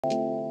She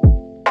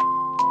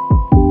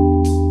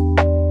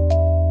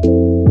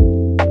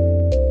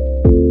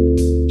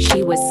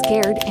was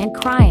scared and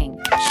crying.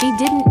 She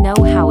didn't know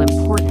how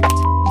important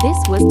this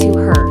was to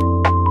her.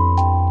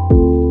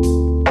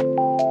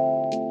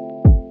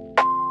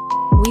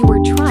 We were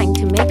trying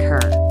to make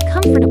her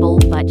comfortable,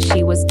 but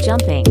she was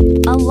jumping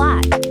a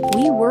lot.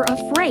 We were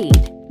afraid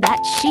that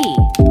she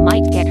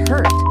might get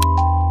hurt.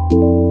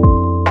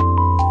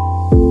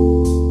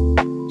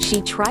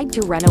 She tried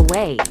to run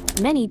away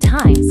many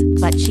times,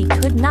 but she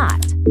could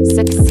not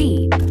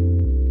succeed.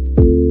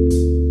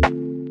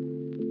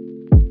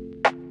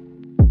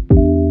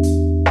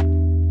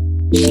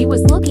 She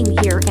was looking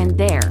here and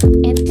there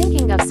and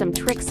thinking of some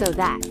tricks so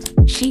that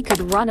she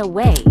could run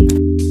away.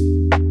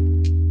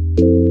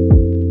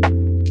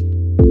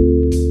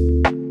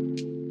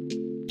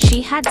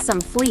 She had some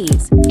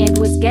fleas and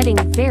was getting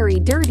very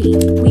dirty.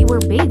 We were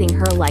bathing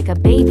her like a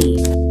baby.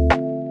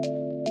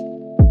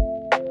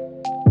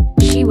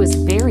 She was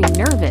very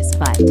nervous,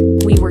 but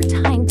we were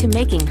trying to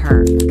making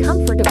her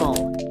comfortable.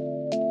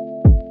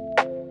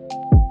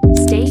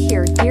 Stay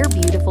here, dear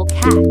beautiful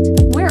cat.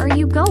 Where are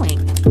you going?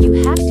 You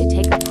have to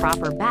take a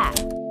proper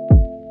bath.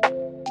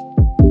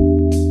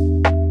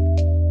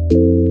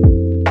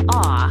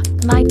 Aw,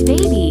 my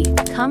baby,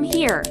 come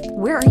here.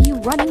 Where are you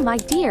running, my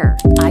dear?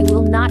 I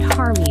will not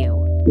harm you.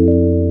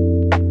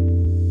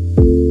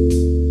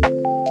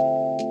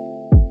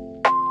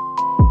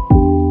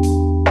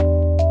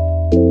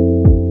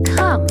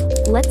 Come,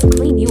 let's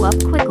clean you up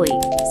quickly,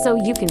 so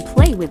you can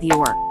play with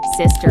your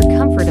sister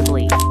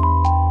comfortably.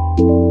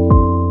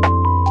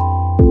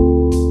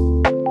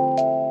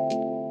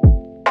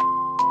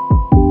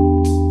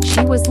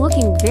 She was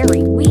looking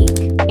very weak,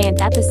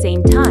 and at the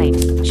same time,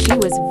 she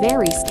was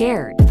very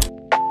scared.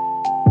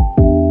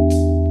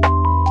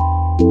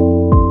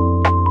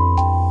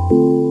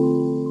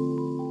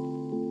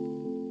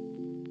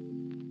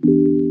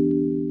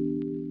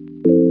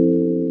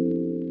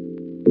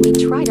 We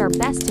tried our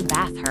best to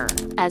bath her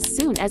as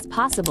soon as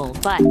possible,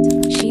 but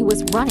she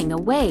was running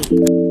away.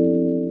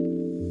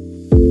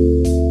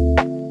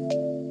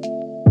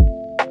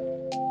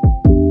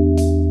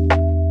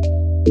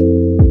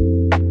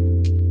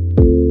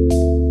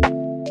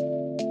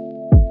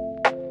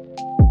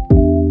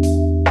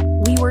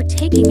 We were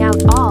taking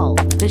out all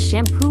the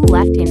shampoo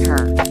left in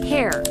her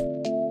hair.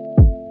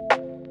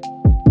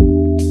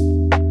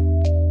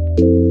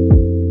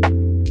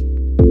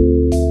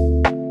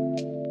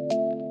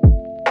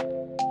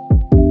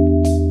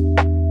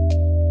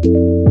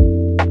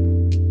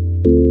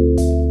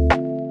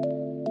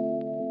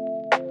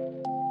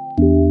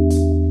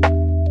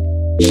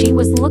 She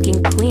was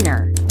looking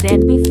cleaner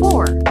than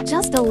before.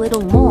 Just a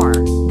little more,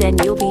 then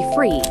you'll be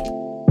free.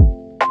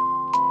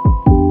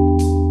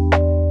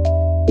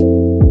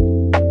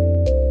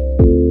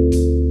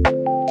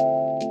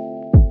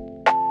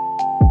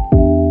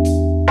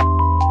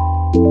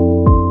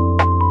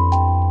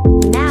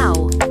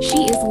 Now,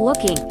 she is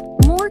looking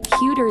more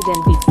cuter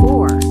than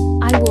before.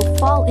 I will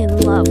fall in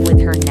love with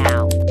her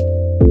now.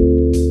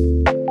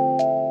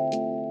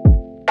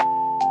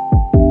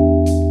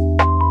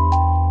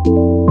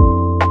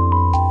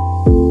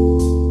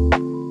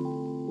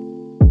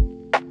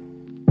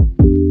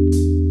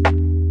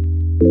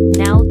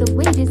 Now the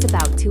wait is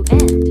about to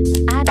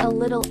end. Add a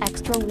little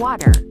extra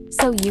water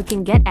so you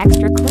can get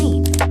extra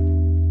clean.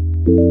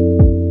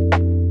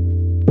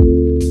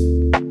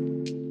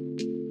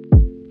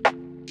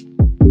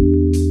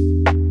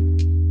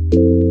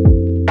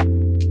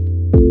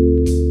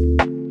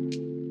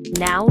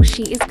 Now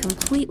she is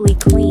completely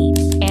clean,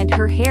 and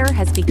her hair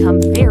has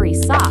become very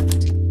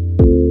soft.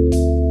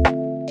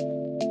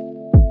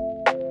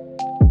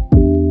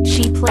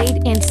 She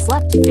played and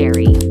slept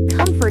very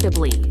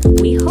comfortably.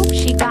 We hope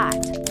she got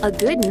a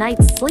good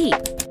night's sleep.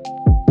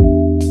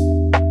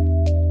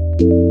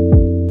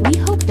 We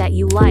hope that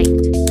you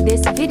liked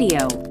this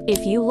video.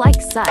 If you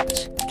like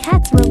such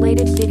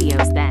cats-related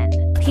videos,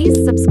 then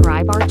please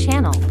subscribe our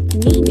channel.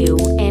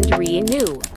 Ninu and Renew.